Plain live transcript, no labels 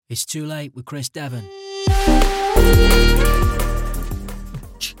It's Too Late with Chris Devon.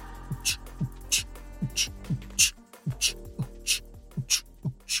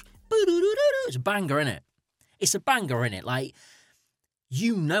 It's a banger, innit? It's a banger, innit? Like,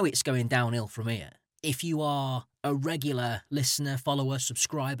 you know it's going downhill from here. If you are a regular listener, follower,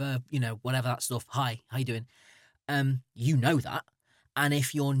 subscriber, whatever that stuff, hi, how you doing? You know that. And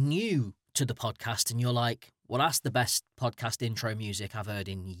if you're new to the podcast and you're like, well, that's the best podcast intro music I've heard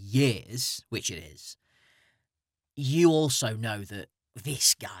in years, which it is, you also know that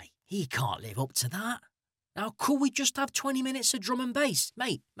this guy, he can't live up to that. Now, could we just have 20 minutes of drum and bass?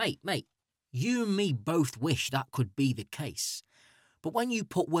 Mate, you and me both wish that could be the case. But when you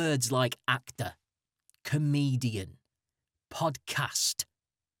put words like actor, comedian, podcast,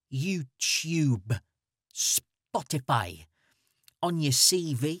 YouTube, Spotify on your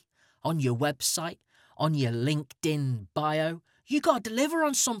CV, on your website, on your LinkedIn bio, you got to deliver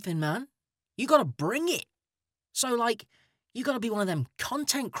on something, man. You got to bring it. So, you got to be one of them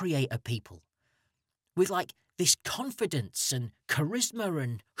content creator people with, this confidence and charisma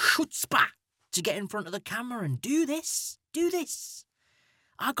and chutzpah to get in front of the camera and do this.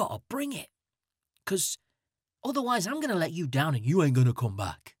 I got to bring it. Because otherwise I'm going to let you down and you ain't going to come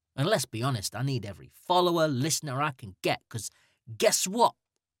back. And let's be honest, I need every follower, listener I can get. Because guess what?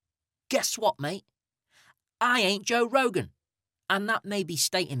 Guess what, mate? I ain't Joe Rogan. And that may be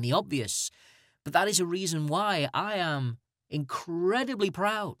stating the obvious, but that is a reason why I am incredibly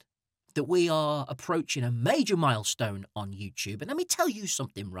proud that we are approaching a major milestone on YouTube. And let me tell you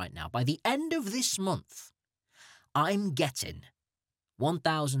something right now. By the end of this month, I'm getting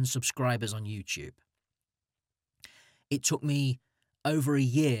 1,000 subscribers on YouTube. It took me over a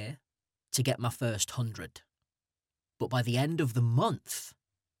year to get my first 100. But by the end of the month,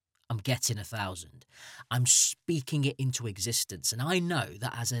 I'm getting 1,000. I'm speaking it into existence. And I know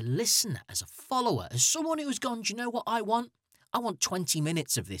that as a listener, as a follower, as someone who's gone, do you know what I want? I want 20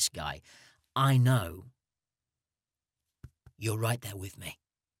 minutes of this guy. I know you're right there with me.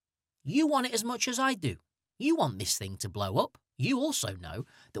 You want it as much as I do. You want this thing to blow up. You also know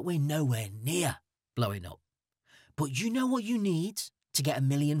that we're nowhere near blowing up. But you know what you need to get 1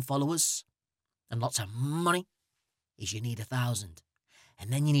 million followers and lots of money? Is you need 1,000.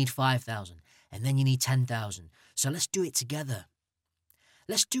 And then you need 5,000. And then you need 10,000. So let's do it together.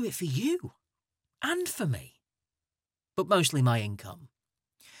 Let's do it for you and for me. But mostly my income.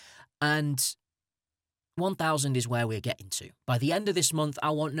 And 1,000 is where we're getting to. By the end of this month,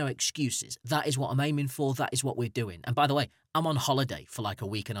 I want no excuses. That is what I'm aiming for. That is what we're doing. And by the way, I'm on holiday for a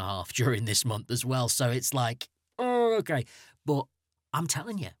week and a half during this month as well. So it's okay. But I'm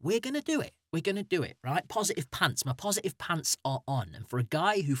telling you, we're going to do it. We're going to do it, right? Positive pants. My positive pants are on. And for a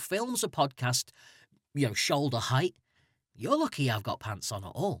guy who films a podcast, shoulder height, you're lucky I've got pants on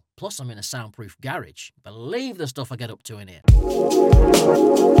at all. Plus, I'm in a soundproof garage. Believe the stuff I get up to in here.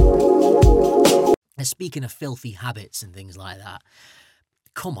 And speaking of filthy habits and things like that,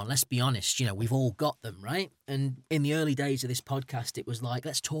 come on, let's be honest. We've all got them, right? And in the early days of this podcast, it was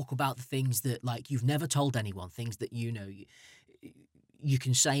let's talk about the things that, you've never told anyone, things that you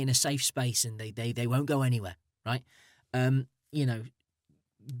can say in a safe space and they won't go anywhere, right?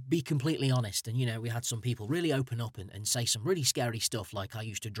 Be completely honest. And, we had some people really open up and say some really scary stuff, like I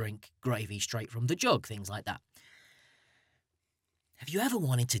used to drink gravy straight from the jug, things like that. Have you ever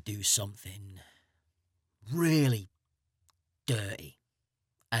wanted to do something really dirty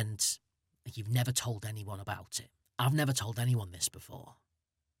and you've never told anyone about it? I've never told anyone this before.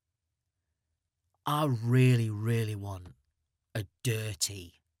 I really, really want a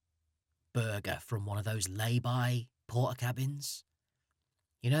dirty burger from one of those lay-by porter cabins.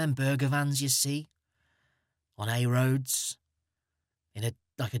 You know them burger vans you see on A roads in a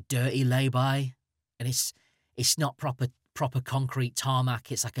dirty lay-by, and it's not proper concrete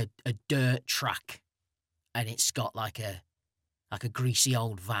tarmac. It's a dirt track, and it's got a greasy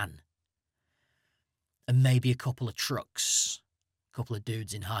old van, and maybe a couple of trucks, a couple of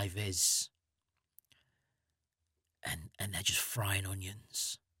dudes in high vis, and they're just frying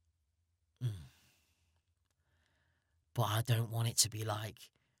onions. But I don't want it to be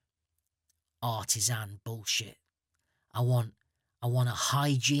artisan bullshit. I want a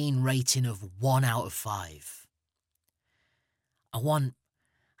hygiene rating of 1 out of 5. I want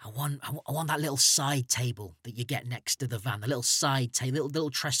that little side table that you get next to the van, the little side table, little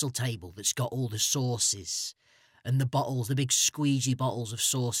trestle table that's got all the sauces and the bottles, the big squeegee bottles of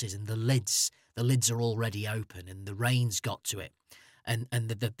sauces, and the lids are already open and the rain's got to it, and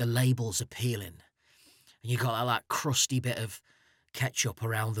the labels are peeling. And you got that crusty bit of ketchup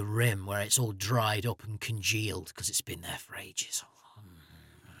around the rim where it's all dried up and congealed because it's been there for ages.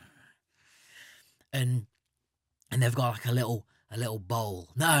 and they've got like a little bowl.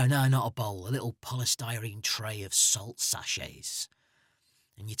 No, not a bowl. A little polystyrene tray of salt sachets.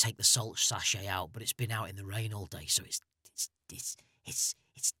 And you take the salt sachet out, but it's been out in the rain all day, so it's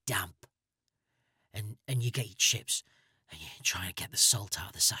damp. And you get your chips, and you try and get the salt out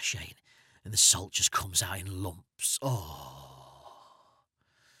of the sachet, and the salt just comes out in lumps. Oh.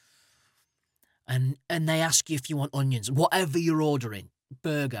 And they ask you if you want onions, whatever you're ordering.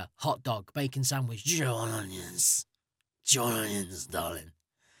 Burger, hot dog, bacon sandwich. Do you want onions? Do you want onions, darling?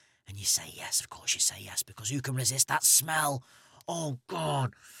 And you say yes, of course you say yes, because who can resist that smell? Oh,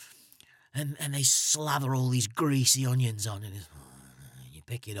 God. And they slather all these greasy onions on, and you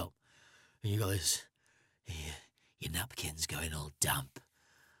pick it up, and you got this, your napkin's going all damp,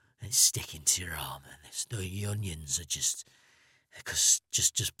 and it's sticking to your arm, and the onions are just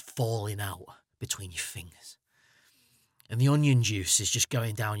falling out between your fingers. And the onion juice is just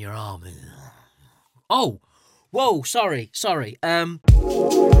going down your arm. And, oh, whoa, sorry.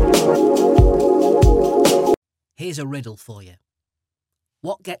 Here's a riddle for you.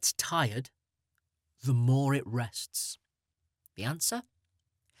 What gets tired, the more it rests? The answer?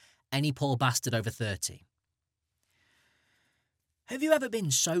 Any poor bastard over 30. Have you ever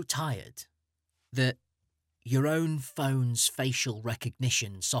been so tired that your own phone's facial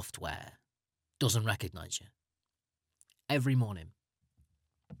recognition software doesn't recognise you? Every morning.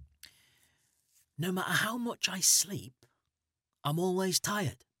 No matter how much I sleep, I'm always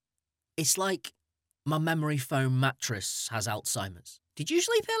tired. It's like my memory foam mattress has Alzheimer's. Did you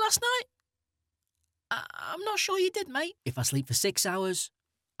sleep here last night? I'm not sure you did, mate. If I sleep for 6 hours,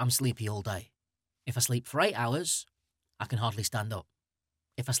 I'm sleepy all day. If I sleep for 8 hours, I can hardly stand up.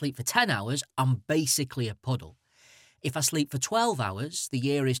 If I sleep for 10 hours, I'm basically a puddle. If I sleep for 12 hours, the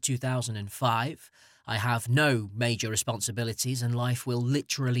year is 2005, I have no major responsibilities and life will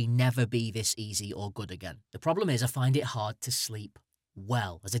literally never be this easy or good again. The problem is I find it hard to sleep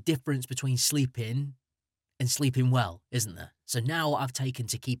well. There's a difference between sleeping and sleeping well, isn't there? So now I've taken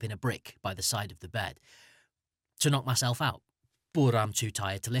to keeping a brick by the side of the bed to knock myself out. But I'm too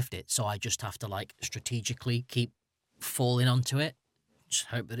tired to lift it, so I just have to strategically keep falling onto it. Just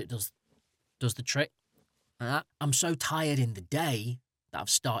hope that it does the trick. I'm so tired in the day that I've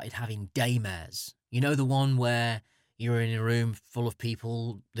started having daymares. You know, the one where you're in a room full of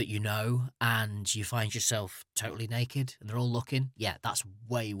people that you know and you find yourself totally naked and they're all looking? Yeah, that's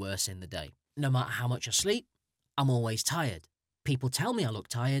way worse in the day. No matter how much I sleep, I'm always tired. People tell me I look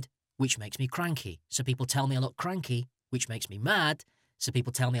tired, which makes me cranky. So people tell me I look cranky, which makes me mad. So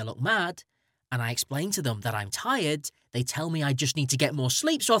people tell me I look mad, and I explain to them that I'm tired. They tell me I just need to get more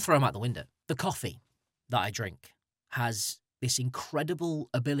sleep, so I throw them out the window. The coffee that I drink has this incredible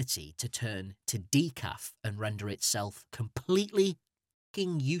ability to turn to decaf and render itself completely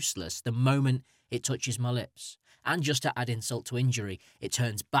fucking useless the moment it touches my lips. And just to add insult to injury, it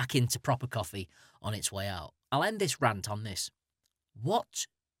turns back into proper coffee on its way out. I'll end this rant on this. What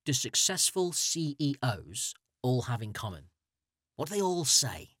do successful CEOs all have in common? What do they all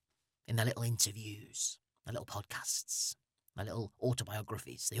say in their little interviews, their little podcasts, their little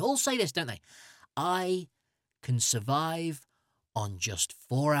autobiographies? They all say this, don't they? I can survive on just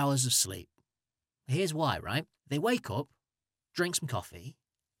 4 hours of sleep. Here's why, right? They wake up, drink some coffee,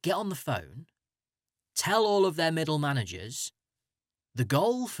 get on the phone, tell all of their middle managers, the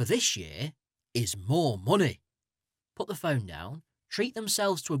goal for this year is more money. Put the phone down, treat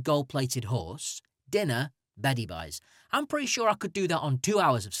themselves to a gold-plated horse, dinner, beddy buys. I'm pretty sure I could do that on 2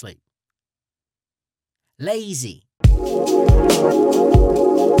 hours of sleep. Lazy.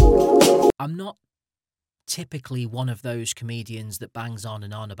 I'm not typically one of those comedians that bangs on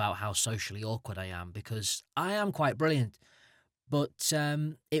and on about how socially awkward I am, because I am quite brilliant. But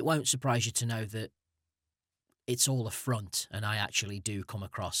it won't surprise you to know that it's all a front, and I actually do come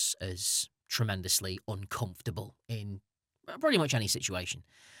across as tremendously uncomfortable in pretty much any situation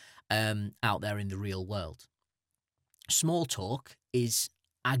out there in the real world. Small talk is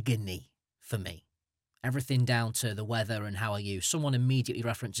agony for me. Everything down to the weather and how are you. Someone immediately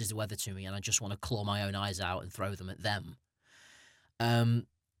references the weather to me and I just want to claw my own eyes out and throw them at them. And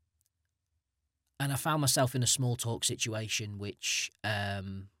I found myself in a small talk situation which, I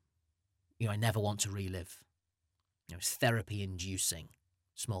never want to relive. It's therapy-inducing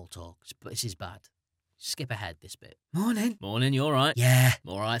small talk, but this is bad. Skip ahead this bit. Morning. Morning, you all right? Yeah.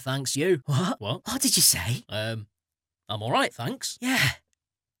 I'm all right, thanks. You? What? What did you say? I'm all right, thanks. Yeah.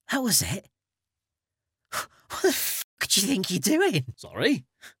 How was it? What the f*** do you think you're doing? Sorry?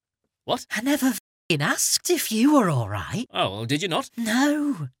 What? I never f***ing asked if you were all right. Oh, well, did you not?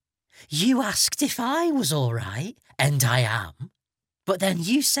 No. You asked if I was all right, and I am. But then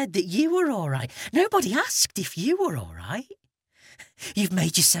you said that you were all right. Nobody asked if you were all right. You've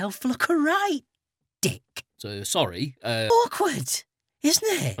made yourself look all right, dick. So, sorry, Awkward,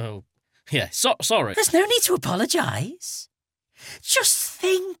 isn't it? Oh, yeah, sorry. There's no need to apologise. Just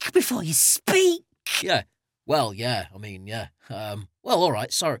think before you speak. Yeah, well, yeah, I mean, yeah. Well, all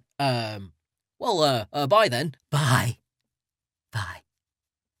right, sorry. Bye then. Bye. Bye.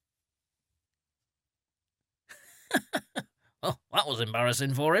 Oh, that was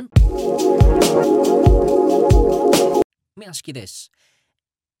embarrassing for him. Let me ask you this.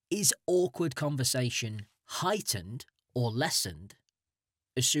 Is awkward conversation heightened or lessened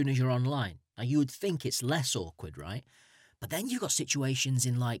as soon as you're online? Now, you would think it's less awkward, right? But then you've got situations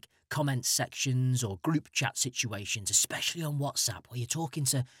in like comment sections or group chat situations, especially on WhatsApp, where you're talking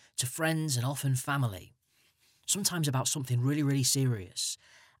to friends and often family, sometimes about something really, really serious.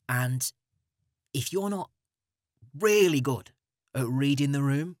 And if you're not really good at reading the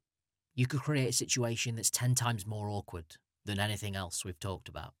room, you could create a situation that's 10 times more awkward than anything else we've talked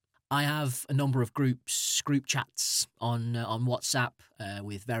about. I have a number of group chats on WhatsApp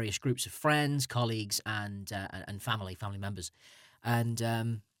with various groups of friends, colleagues, and family members. And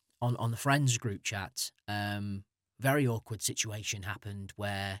on the friends group chat, very awkward situation happened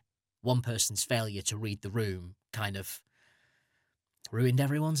where one person's failure to read the room kind of ruined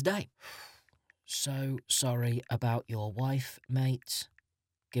everyone's day. So sorry about your wife, mate.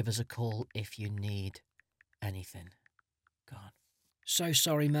 Give us a call if you need anything. God. So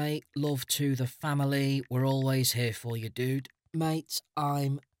sorry, mate. Love to the family. We're always here for you, dude. Mate,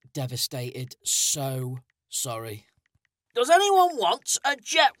 I'm devastated. So sorry. Does anyone want a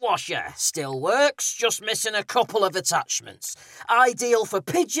jet washer? Still works, just missing a couple of attachments. Ideal for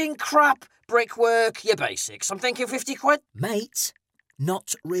pigeon, crap, brickwork, your basics. I'm thinking 50 quid. Mate,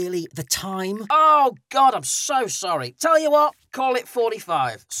 not really the time. Oh, God, I'm so sorry. Tell you what, call it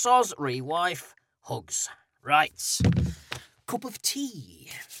 45. Soz, re-wife, hugs. Right. Cup of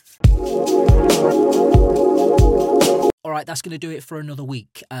tea. All right, that's going to do it for another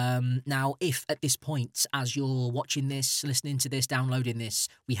week. Now, if at this point, as you're watching this, listening to this, downloading this,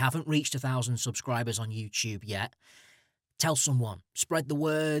 we haven't reached 1,000 subscribers on YouTube yet, tell someone. Spread the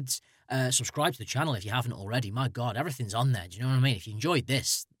words. Subscribe to the channel if you haven't already. My God, everything's on there. Do you know what I mean? If you enjoyed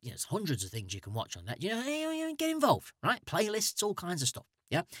this, there's hundreds of things you can watch on there. Get involved, right? Playlists, all kinds of stuff.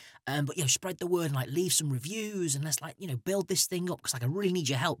 Yeah. But spread the word and leave some reviews and let's build this thing up because I really need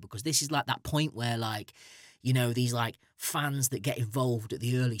your help because this is that point where these fans that get involved at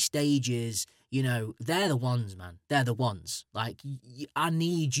the early stages, they're the ones, man. They're the ones. I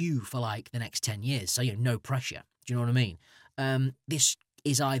need you for the next 10 years. So, no pressure. Do you know what I mean? This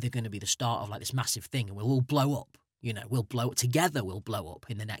is either going to be the start of this massive thing and we'll all blow up. We'll blow up together. We'll blow up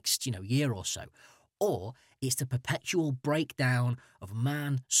in the next, year or so. Or it's the perpetual breakdown of a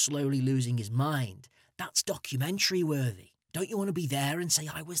man slowly losing his mind. That's documentary worthy. Don't you want to be there and say,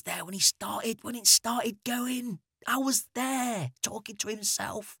 I was there when it started going? I was there talking to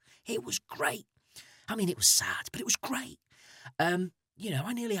himself. It was great. I mean, it was sad, but it was great. I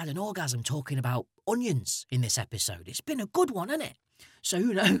nearly had an orgasm talking about onions in this episode. It's been a good one, hasn't it? So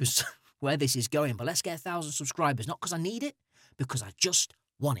who knows where this is going, but let's get 1,000 subscribers, not because I need it, because I just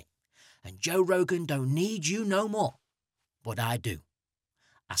want it. And Joe Rogan don't need you no more, but I do.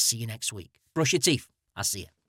 I'll see you next week. Brush your teeth. I'll see you.